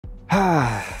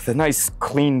Ah, the nice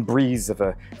clean breeze of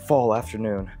a fall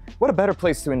afternoon. What a better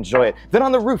place to enjoy it than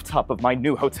on the rooftop of my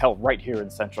new hotel right here in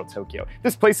central Tokyo.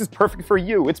 This place is perfect for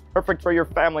you, it's perfect for your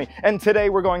family, and today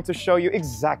we're going to show you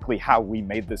exactly how we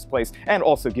made this place and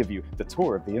also give you the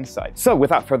tour of the inside. So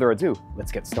without further ado,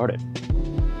 let's get started.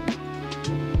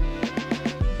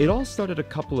 It all started a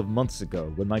couple of months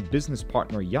ago when my business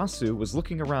partner Yasu was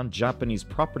looking around Japanese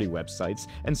property websites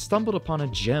and stumbled upon a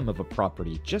gem of a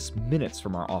property just minutes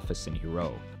from our office in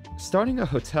Hiroo. Starting a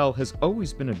hotel has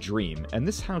always been a dream, and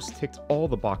this house ticked all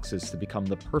the boxes to become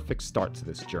the perfect start to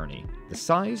this journey. The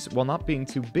size, while not being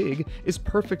too big, is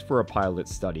perfect for a pilot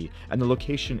study, and the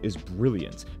location is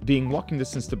brilliant, being walking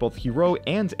distance to both Hiroo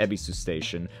and Ebisu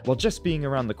Station, while just being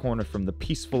around the corner from the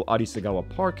peaceful Arisegawa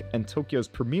Park and Tokyo's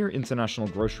premier international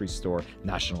grocery store,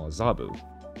 National Azabu.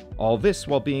 All this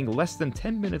while being less than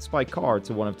 10 minutes by car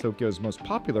to one of Tokyo's most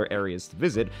popular areas to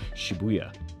visit,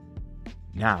 Shibuya.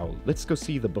 Now, let's go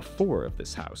see the before of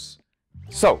this house.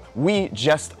 So, we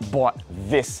just bought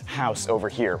this house over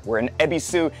here. We're in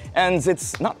Ebisu, and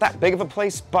it's not that big of a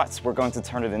place, but we're going to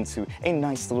turn it into a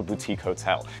nice little boutique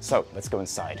hotel. So, let's go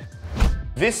inside.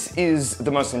 This is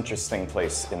the most interesting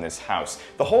place in this house.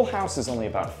 The whole house is only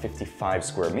about 55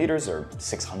 square meters or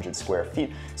 600 square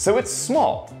feet, so it's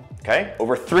small, okay?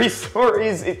 Over 3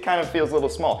 stories, it kind of feels a little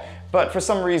small. But for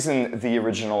some reason, the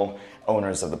original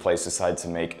owners of the place decided to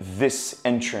make this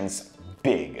entrance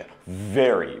big,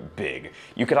 very big.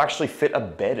 You could actually fit a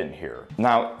bed in here.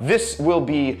 Now, this will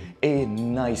be a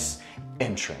nice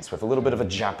entrance with a little bit of a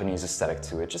Japanese aesthetic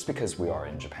to it, just because we are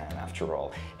in Japan after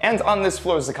all. And on this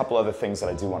floor is a couple other things that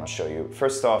I do want to show you.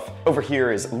 First off, over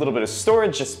here is a little bit of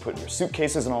storage, just to put your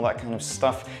suitcases and all that kind of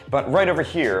stuff. But right over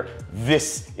here,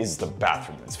 this is the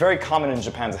bathroom. It's very common in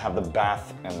Japan to have the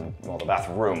bath and, well, the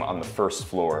bathroom on the first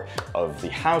floor of the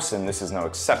house, and this is no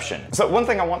exception. So one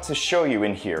thing I want to show you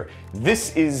in here,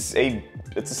 this is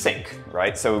it's a sink,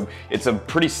 right? So it's a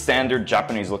pretty standard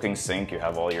Japanese looking sink. You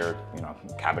have all your,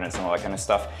 cabinets and all that kind of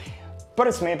stuff, but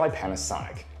it's made by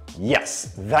Panasonic.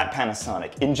 Yes, that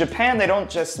Panasonic. In Japan, they don't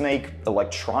just make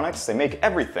electronics, they make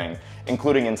everything,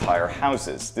 including entire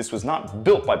houses. This was not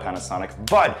built by Panasonic,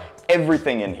 but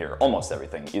everything in here, almost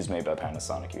everything, is made by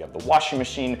Panasonic. You have the washing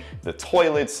machine, the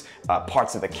toilets,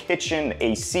 parts of the kitchen,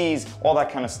 ACs, all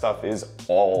that kind of stuff is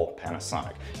all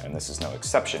Panasonic, and this is no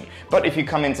exception. But if you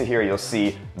come into here, you'll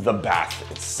see the bath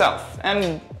itself,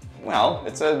 and well,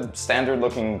 it's a standard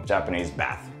looking Japanese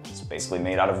bath. It's basically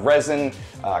made out of resin,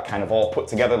 kind of all put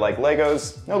together like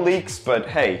Legos. No leaks, but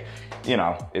hey,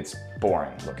 it's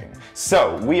boring looking.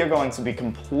 So we are going to be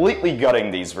completely gutting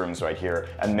these rooms right here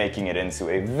and making it into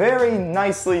a very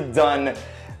nicely done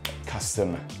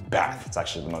custom bath. It's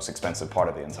actually the most expensive part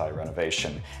of the entire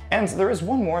renovation. And there is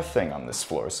one more thing on this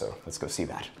floor, so let's go see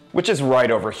that. Which is right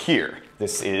over here.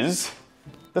 This is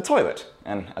the toilet.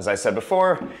 And as I said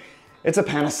before, it's a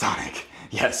Panasonic.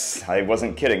 Yes, I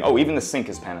wasn't kidding. Oh, even the sink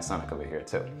is Panasonic over here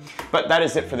too. But that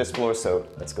is it for this floor, so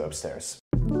let's go upstairs.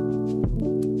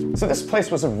 So this place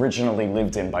was originally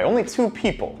lived in by only 2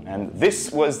 people, and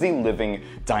this was the living,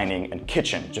 dining, and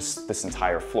kitchen, just this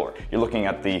entire floor. You're looking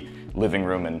at the living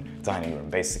room and dining room,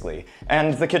 basically.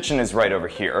 And the kitchen is right over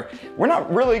here. We're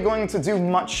not really going to do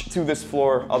much to this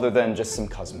floor other than just some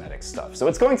cosmetic stuff. So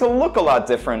it's going to look a lot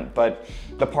different, but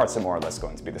the parts are more or less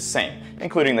going to be the same,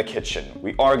 including the kitchen.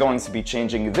 We are going to be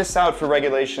changing this out for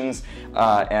regulations,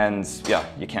 and yeah,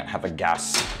 you can't have a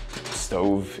gas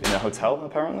stove in a hotel,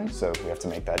 apparently, so we have to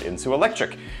make that into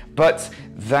electric. But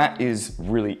that is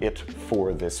really it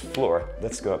for this floor.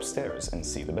 Let's go upstairs and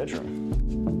see the bedroom.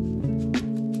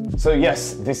 So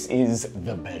yes, this is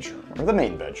the bedroom, or the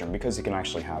main bedroom, because you can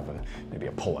actually have maybe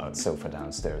a pull-out sofa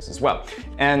downstairs as well.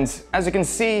 And as you can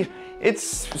see, it's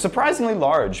surprisingly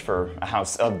large for a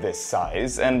house of this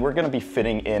size, and we're gonna be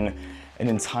fitting in an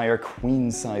entire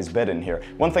queen-size bed in here.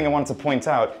 One thing I wanted to point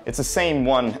out, it's the same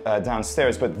one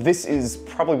downstairs, but this is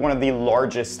probably one of the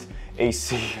largest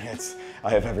AC units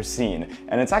I have ever seen.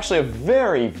 And it's actually a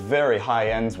very, very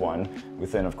high-end one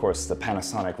within, of course, the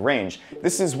Panasonic range.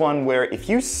 This is one where if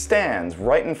you stand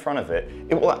right in front of it,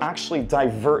 it will actually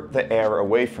divert the air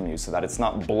away from you so that it's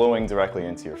not blowing directly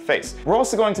into your face. We're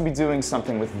also going to be doing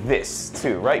something with this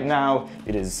too. Right now,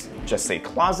 it is just a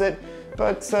closet,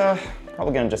 but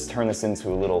probably gonna just turn this into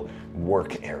a little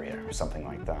work area or something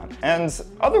like that. And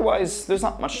otherwise, there's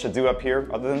not much to do up here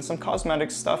other than some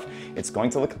cosmetic stuff. It's going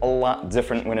to look a lot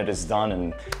different when it is done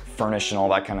and furnished and all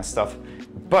that kind of stuff.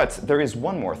 But there is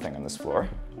one more thing on this floor,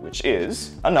 which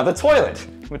is another toilet,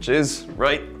 which is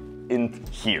right in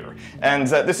here. And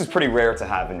this is pretty rare to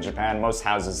have in Japan. Most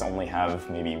houses only have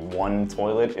maybe one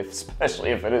toilet,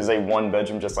 especially if it is a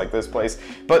one-bedroom just like this place.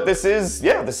 But this is,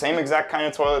 yeah, the same exact kind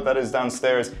of toilet that is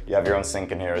downstairs. You have your own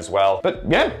sink in here as well. But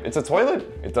yeah, it's a toilet.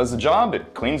 It does the job.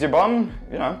 It cleans your bum,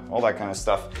 you know, all that kind of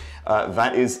stuff.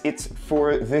 That is it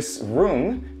for this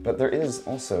room, but there is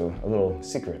also a little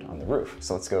secret on the roof.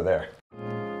 So let's go there.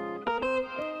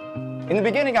 In the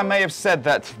beginning, I may have said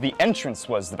that the entrance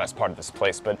was the best part of this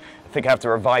place, but I think I have to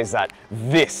revise that.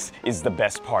 This is the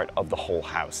best part of the whole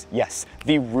house. Yes,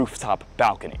 the rooftop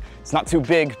balcony. It's not too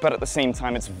big, but at the same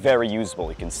time, it's very usable.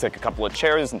 You can stick a couple of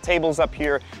chairs and tables up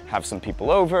here, have some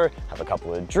people over, have a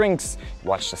couple of drinks,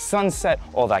 watch the sunset,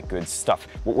 all that good stuff.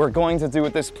 What we're going to do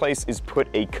with this place is put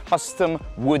a custom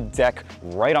wood deck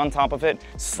right on top of it,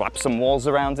 slap some walls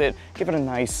around it, give it a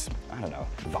nice, I don't know,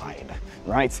 vibe,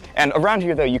 right? And around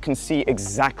here though, you can see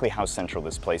exactly how central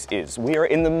this place is. We are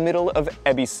in the middle of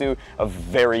Ebisu, a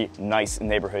very nice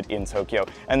neighborhood in Tokyo.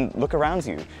 And look around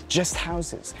you, just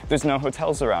houses. There's no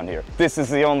hotels around here. This is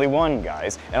the only one,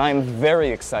 guys, and I'm very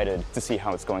excited to see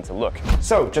how it's going to look.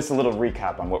 So just a little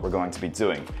recap on what we're going to be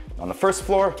doing. On the first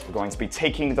floor, we're going to be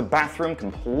taking the bathroom,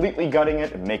 completely gutting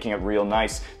it and making it real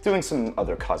nice, doing some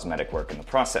other cosmetic work in the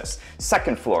process.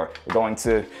 Second floor, we're going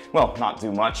to, well, not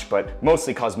do much, but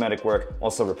mostly cosmetic work,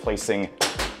 also replacing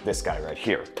this guy right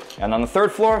here. And on the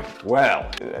third floor,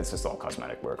 well, it's just all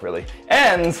cosmetic work, really.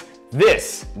 And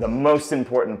this, the most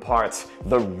important part,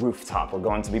 the rooftop. We're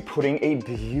going to be putting a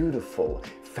beautiful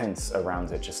fence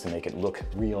around it just to make it look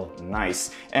real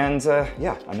nice. And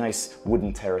yeah, a nice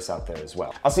wooden terrace out there as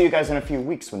well. I'll see you guys in a few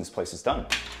weeks when this place is done.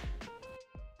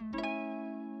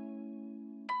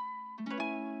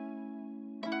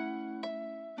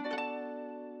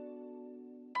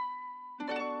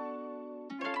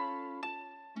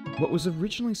 What was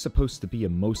originally supposed to be a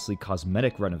mostly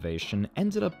cosmetic renovation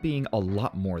ended up being a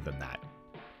lot more than that.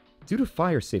 Due to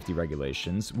fire safety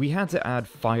regulations, we had to add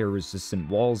fire-resistant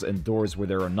walls and doors where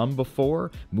there are none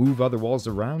before, move other walls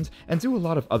around, and do a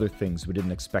lot of other things we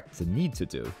didn't expect to need to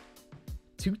do.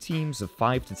 2 teams of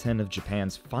 5 to 10 of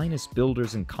Japan's finest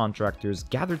builders and contractors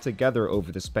gathered together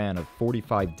over the span of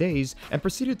 45 days and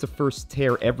proceeded to first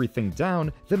tear everything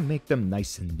down, then make them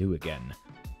nice and new again.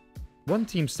 One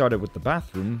team started with the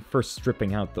bathroom, first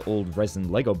stripping out the old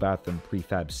resin Lego bath and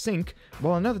prefab sink,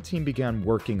 while another team began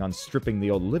working on stripping the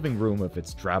old living room of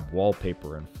its drab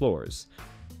wallpaper and floors.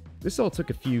 This all took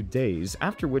a few days,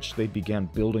 after which they began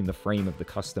building the frame of the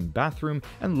custom bathroom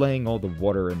and laying all the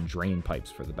water and drain pipes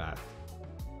for the bath.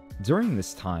 During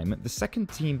this time, the second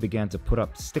team began to put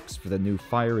up sticks for the new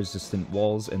fire-resistant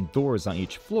walls and doors on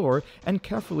each floor and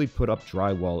carefully put up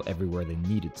drywall everywhere they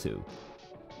needed to.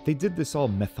 They did this all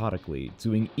methodically,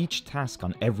 doing each task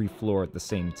on every floor at the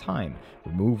same time: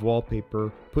 remove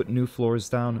wallpaper, put new floors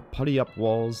down, putty up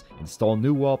walls, install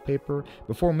new wallpaper,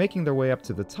 before making their way up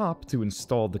to the top to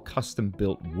install the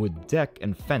custom-built wood deck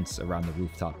and fence around the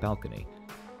rooftop balcony.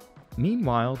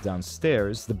 Meanwhile,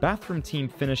 downstairs, the bathroom team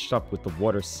finished up with the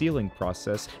water sealing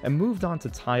process and moved on to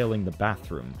tiling the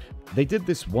bathroom. They did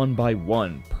this one by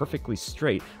one, perfectly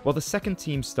straight, while the second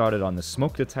team started on the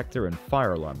smoke detector and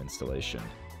fire alarm installation.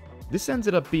 This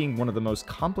ended up being one of the most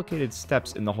complicated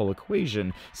steps in the whole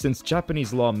equation, since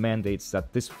Japanese law mandates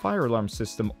that this fire alarm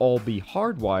system all be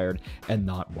hardwired and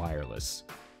not wireless.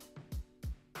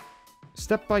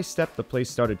 Step by step, the place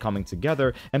started coming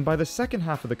together, and by the second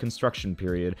half of the construction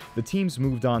period, the teams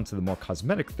moved on to the more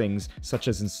cosmetic things, such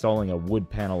as installing a wood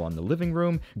panel on the living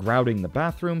room, grouting the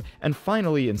bathroom, and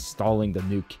finally installing the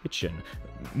new kitchen.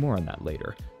 More on that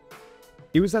later.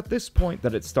 It was at this point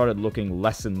that it started looking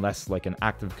less and less like an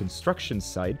active construction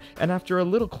site, and after a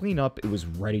little cleanup, it was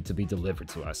ready to be delivered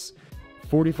to us.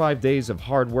 45 days of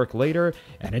hard work later,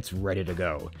 and it's ready to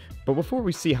go. But before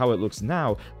we see how it looks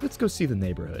now, let's go see the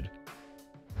neighborhood.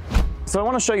 So I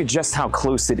want to show you just how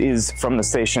close it is from the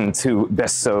station to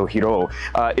Besso Hiroo.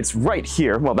 It's right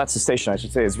here. Well, that's the station, I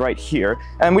should say, is right here.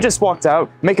 And we just walked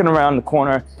out, making around the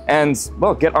corner, and,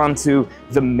 well, get onto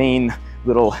the main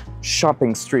little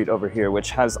shopping street over here,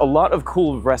 which has a lot of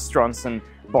cool restaurants and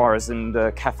bars and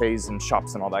cafes and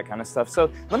shops and all that kind of stuff.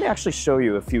 So let me actually show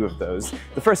you a few of those.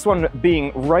 The first one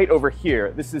being right over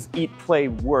here. This is Eat Play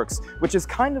Works, which is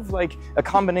kind of like a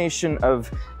combination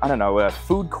of, I don't know, a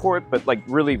food court, but like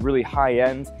really, really high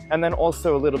end. And then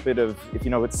also a little bit of, if you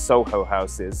know what Soho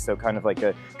House is, so kind of like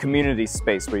a community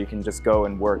space where you can just go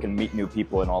and work and meet new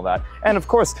people and all that. And of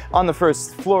course, on the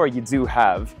first floor, you do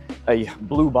have a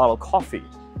Blue Bottle Coffee.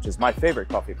 which is my favorite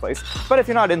coffee place. But if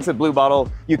you're not into Blue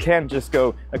Bottle, you can just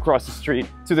go across the street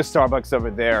to the Starbucks over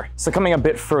there. So coming a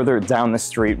bit further down the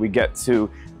street, we get to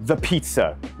the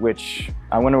pizza, which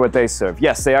I wonder what they serve.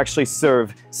 Yes, they actually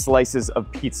serve slices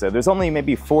of pizza. There's only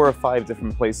maybe 4 or 5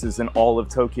 different places in all of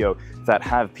Tokyo that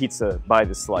have pizza by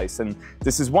the slice, and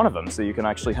this is one of them. So you can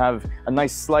actually have a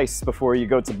nice slice before you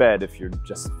go to bed if you're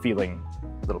just feeling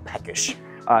a little peckish.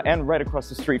 And right across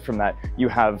the street from that, you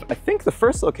have, I think, the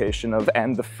first location of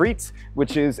And the Frites,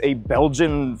 which is a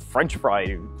Belgian French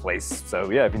fry place. So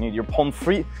yeah, if you need your pommes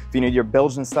frites, if you need your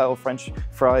Belgian-style French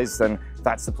fries, then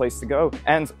that's the place to go.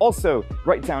 And also,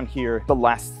 right down here, the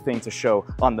last thing to show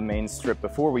on the main strip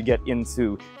before we get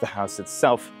into the house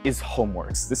itself is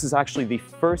Homeworks. This is actually the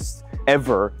first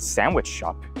ever sandwich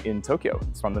shop in Tokyo.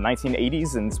 It's from the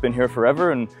 1980s and it's been here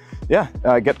forever, and yeah,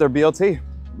 get their BLT.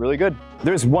 Really good.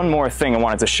 There's one more thing I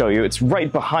wanted to show you. It's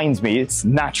right behind me. It's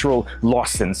Natural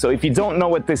Lawson. So if you don't know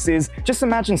what this is, just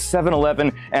imagine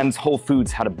 7-Eleven and Whole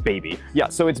Foods had a baby. Yeah,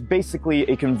 so it's basically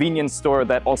a convenience store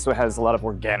that also has a lot of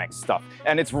organic stuff.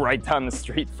 And it's right down the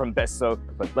street from Besso,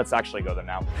 but let's actually go there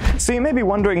now. So you may be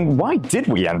wondering, why did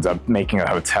we end up making a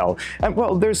hotel? And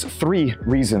well, there's 3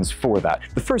 reasons for that.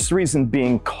 The first reason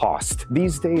being cost.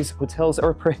 These days, hotels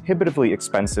are prohibitively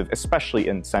expensive, especially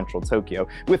in central Tokyo,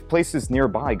 with places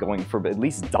nearby going for at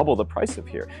least double the price of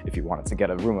here if you wanted to get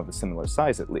a room of a similar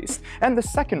size at least. And the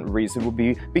second reason will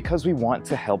be because we want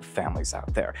to help families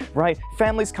out there, right?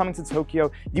 Families coming to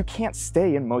Tokyo, you can't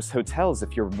stay in most hotels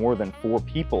if you're more than 4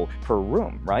 people per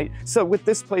room, right? So with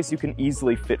this place, you can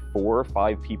easily fit 4 or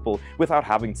 5 people without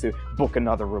having to book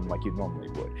another room like you normally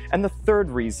would. And the third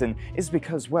reason is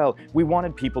because, well, we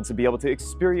wanted people to be able to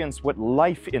experience what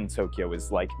life in Tokyo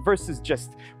is like versus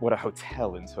just what a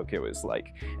hotel in Tokyo is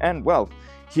like. And well,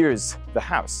 here's the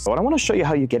house. So I want to show you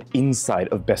how you get inside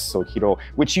of Besso Hiroo,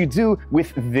 which you do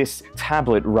with this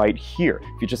tablet right here.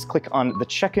 If you just click on the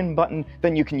check-in button,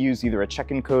 then you can use either a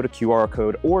check-in code, a QR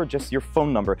code, or just your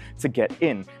phone number to get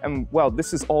in. And well,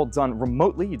 this is all done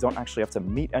remotely. You don't actually have to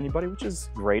meet anybody, which is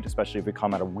great, especially if you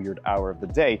come at a weird hour of the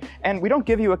day. And we don't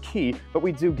give you a key, but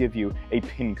we do give you a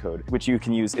PIN code, which you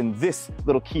can use in this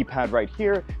little keypad right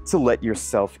here to let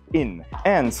yourself in.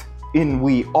 And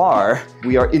we are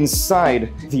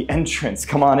inside the entrance.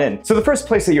 Come on in. So the first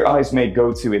place that your eyes may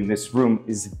go to in this room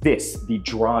is this, the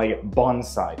dry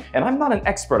bonsai. And I'm not an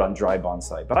expert on dry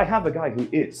bonsai, but I have a guy who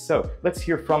is. So let's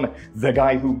hear from the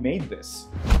guy who made this.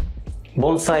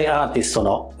 盆栽アーティスト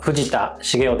の藤田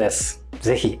茂雄です。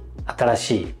ぜひ新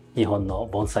しい日本の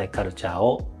盆栽カルチャー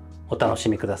をお楽し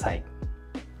みください。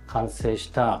完成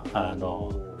した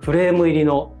フレーム入り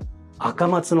の赤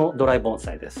松のドライ盆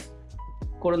栽です。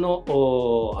これの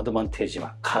アドバンテージ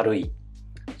は軽い。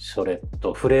それ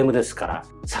とフレームですから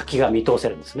先が見通せ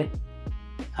るんですね。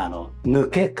抜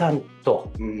け感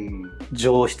と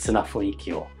上質な雰囲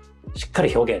気をしっか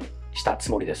り表現したつ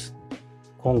もりです。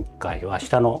今回は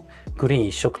下のグリーン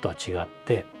一色とは違っ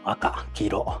て赤、黄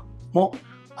色も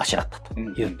あしらったと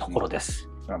いうところです。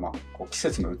まあ、こう季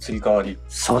節の移り変わり。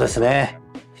そうですね。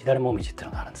左もみじっていう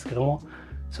のがあるんですけども、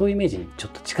そういうイメージにちょ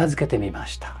っと近づけてみま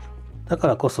した。だか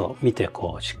らこそ見て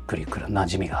こうしっくりくる、馴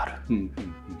染みがある、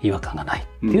違和感がないっ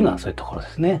ていうのはそういうところで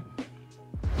すね。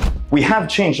We have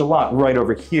changed a lot right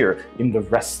over here in the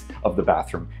rest of the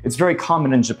bathroom. It's very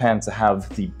common in Japan to have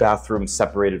the bathroom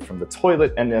separated from the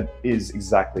toilet, and that is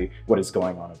exactly what is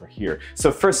going on over here.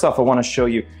 So first off, I want to show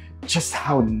you just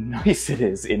how nice it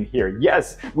is in here.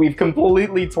 Yes, we've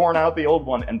completely torn out the old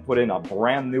one and put in a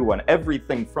brand new one.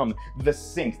 Everything from the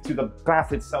sink to the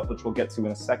bath itself, which we'll get to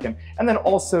in a second, and then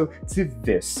also to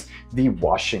this, the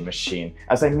washing machine.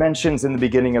 As I mentioned in the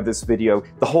beginning of this video,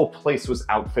 the whole place was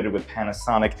outfitted with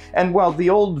Panasonic, and well, the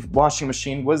old washing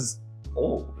machine was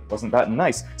old. It wasn't that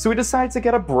nice. So we decided to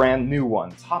get a brand new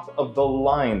one, top of the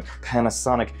line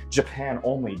Panasonic Japan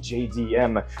only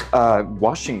JDM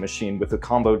washing machine with a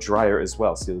combo dryer as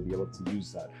well. So you'll be able to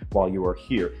use that while you are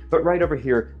here. But right over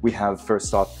here, we have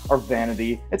first off our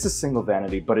vanity. It's a single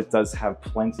vanity, but it does have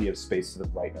plenty of space to the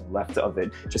right and left of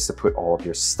it just to put all of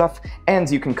your stuff. And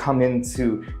you can come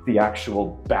into the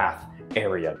actual bath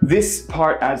area. This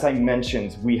part, as I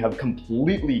mentioned, we have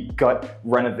completely gut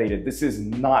renovated. This is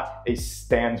not a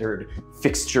standard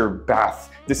fixture bath.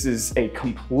 This is a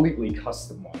completely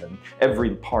custom one, and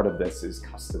every part of this is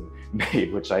custom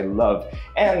made, which I love.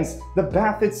 And the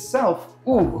bath itself,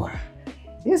 ooh,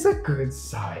 is a good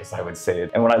size, I would say.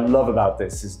 And what I love about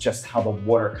this is just how the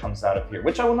water comes out of here,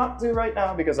 which I will not do right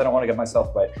now because I don't want to get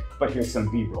myself wet, but here's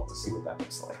some B-roll to see what that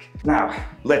looks like. Now,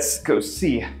 let's go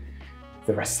see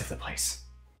the rest of the place.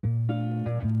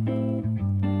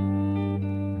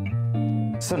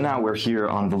 So now we're here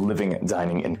on the living,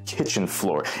 dining, and kitchen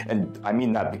floor. And I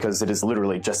mean that because it is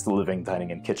literally just the living,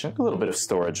 dining, and kitchen. A little bit of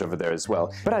storage over there as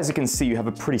well. But as you can see, you have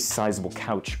a pretty sizable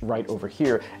couch right over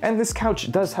here. And this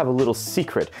couch does have a little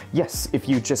secret. Yes, if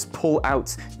you just pull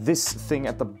out this thing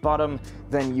at the bottom,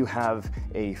 then you have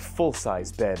a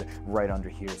full-size bed right under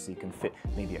here, so you can fit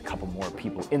maybe a couple more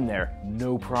people in there,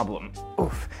 no problem.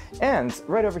 Oof. And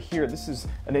right over here, this is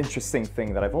an interesting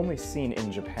thing that I've only seen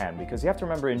in Japan, because you have to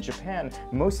remember, in Japan,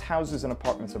 most houses and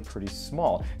apartments are pretty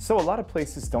small, so a lot of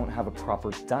places don't have a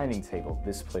proper dining table,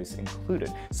 this place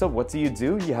included. So what do?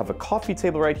 You have a coffee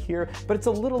table right here, but it's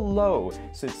a little low,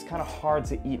 so it's kind of hard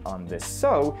to eat on this.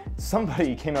 So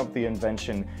somebody came up with the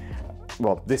invention,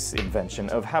 well, this invention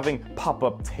of having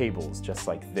pop-up tables just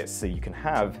like this, so you can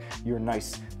have your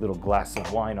nice little glass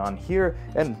of wine on here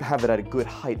and have it at a good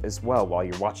height as well while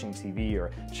you're watching TV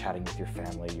or chatting with your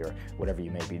family or whatever you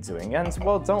may be doing. And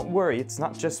well, don't worry, it's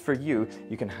not just for you.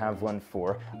 You can have one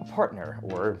for a partner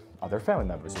or other family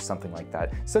members or something like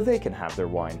that, so they can have their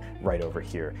wine right over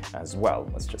here as well.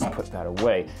 Let's just put that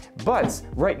away. But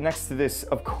right next to this,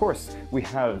 of course, we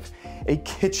have a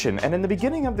kitchen. And in the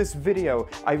beginning of this video,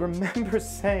 I remember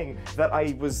saying that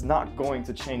I was not going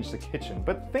to change the kitchen,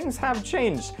 but things have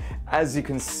changed. As you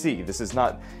can see, this is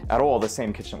not at all the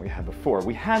same kitchen we had before.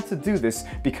 We had to do this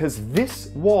because this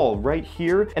wall right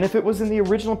here, and if it was in the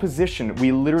original position,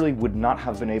 we literally would not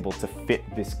have been able to fit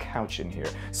this couch in here.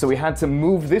 So we had to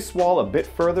move this wall a bit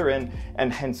further in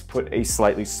and hence put a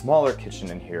slightly smaller kitchen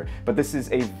in here. But this is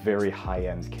a very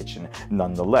high-end kitchen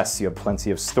nonetheless. You have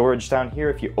plenty of storage down here.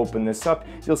 If you open this up,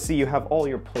 you'll see you have all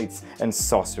your plates and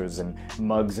saucers and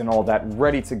mugs and all that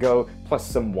ready to go, plus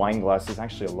some wine glasses,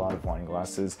 actually a lot of wine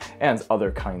glasses, and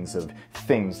other kinds of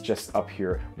things just up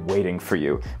here waiting for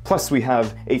you. Plus we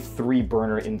have a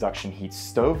 3-burner induction heat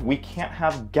stove. We can't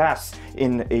have gas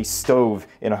in a stove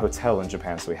in a hotel in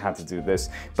Japan, so we had to do this,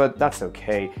 but that's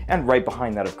okay. And right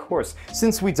behind that, of course,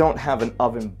 since we don't have an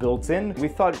oven built in, we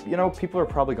thought, you know, people are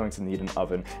probably going to need an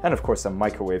oven, and of course a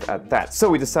microwave at that. So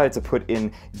we decided to put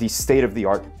in the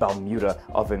state-of-the-art Bermuda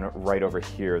oven right over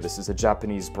here. This is a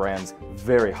Japanese brand,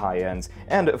 very high-end,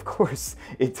 and of course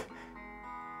it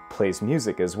plays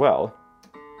music as well.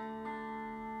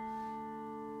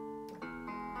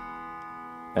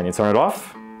 And you turn it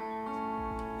off.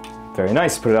 Very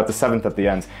nice, put it out the 7th at the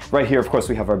end. Right here, of course,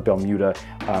 we have our Bermuda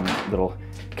little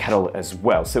kettle as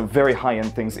well. So very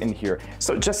high-end things in here.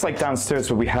 So just like downstairs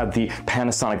where we had the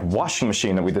Panasonic washing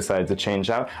machine that we decided to change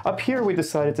out, up here we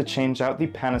decided to change out the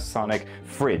Panasonic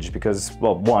fridge because,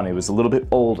 well, 1, it was a little bit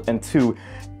old, and 2,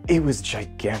 it was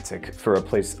gigantic for a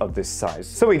place of this size.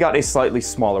 So we got a slightly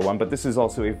smaller one, but this is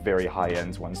also a very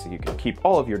high-end one, so you can keep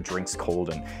all of your drinks cold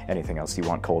and anything else you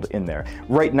want cold in there.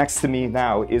 Right next to me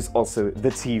now is also the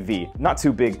TV. Not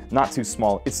too big, not too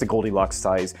small, it's the Goldilocks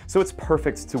size, so it's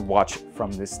perfect to watch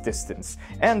from this distance.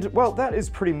 And, well, that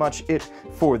is pretty much it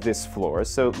for this floor,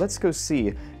 so let's go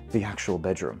see the actual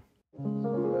bedroom.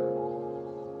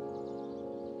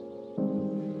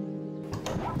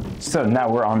 So now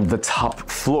we're on the top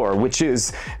floor, which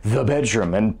is the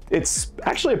bedroom, and it's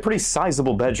actually a pretty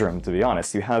sizable bedroom, to be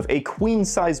honest. You have a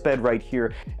queen-size bed right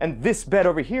here, and this bed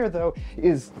over here, though,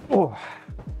 is,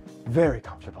 very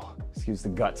comfortable. Excuse the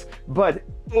guts, but,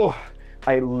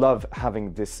 I love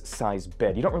having this size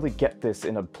bed. You don't really get this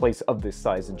in a place of this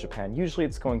size in Japan. Usually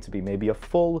it's going to be maybe a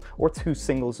full or 2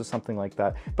 singles or something like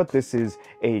that, but this is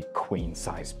a queen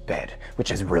size bed,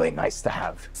 which is really nice to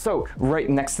have. So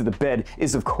right next to the bed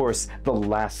is, of course, the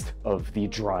last of the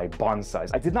dry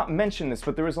bonsais. I did not mention this,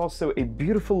 but there is also a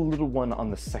beautiful little one on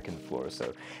the 2nd floor.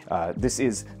 So this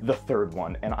is the 3rd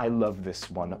one, and I love this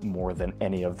one more than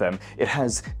any of them. It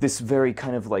has this very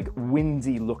kind of like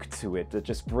windy look to it that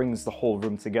just brings the whole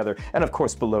room together. And of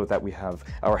course, below that we have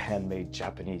our handmade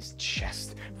Japanese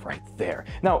chest right there.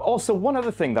 Now, also one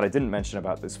other thing that I didn't mention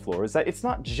about this floor is that it's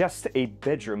not just a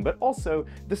bedroom, but also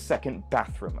the 2nd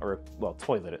bathroom, or, well,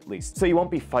 toilet at least. So you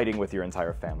won't be fighting with your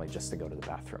entire family just to go to the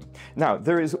bathroom. Now,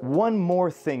 there is one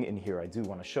more thing in here I do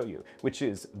want to show you, which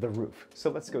is the roof. So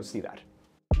let's go see that.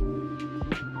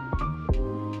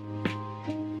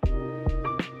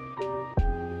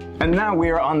 And now we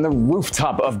are on the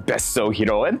rooftop of Besso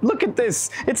Hiroo, and look at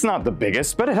this! It's not the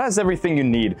biggest, but it has everything you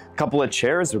need. A couple of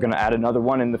chairs, we're gonna add another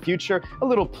one in the future, a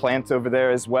little plant over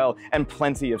there as well, and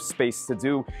plenty of space to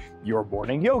do your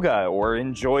morning yoga, or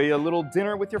enjoy a little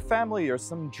dinner with your family, or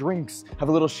some drinks. Have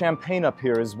a little champagne up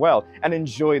here as well, and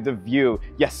enjoy the view.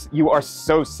 Yes, you are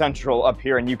so central up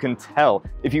here, and you can tell.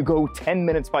 If you go 10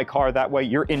 minutes by car that way,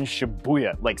 you're in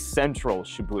Shibuya, like central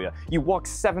Shibuya. You walk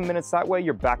 7 minutes that way,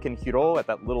 you're back in Hiroo at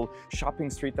that little shopping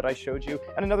street that I showed you,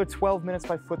 and another 12 minutes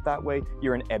by foot that way,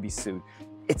 you're in Ebisu.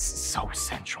 It's so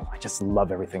central. I just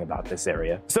love everything about this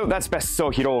area. So that's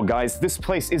Besso Hiroo, guys. This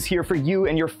place is here for you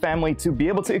and your family to be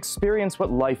able to experience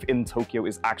what life in Tokyo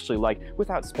is actually like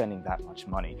without spending that much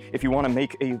money. If you want to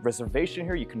make a reservation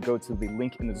here, you can go to the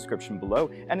link in the description below.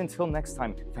 And until next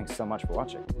time, thanks so much for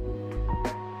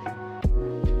watching.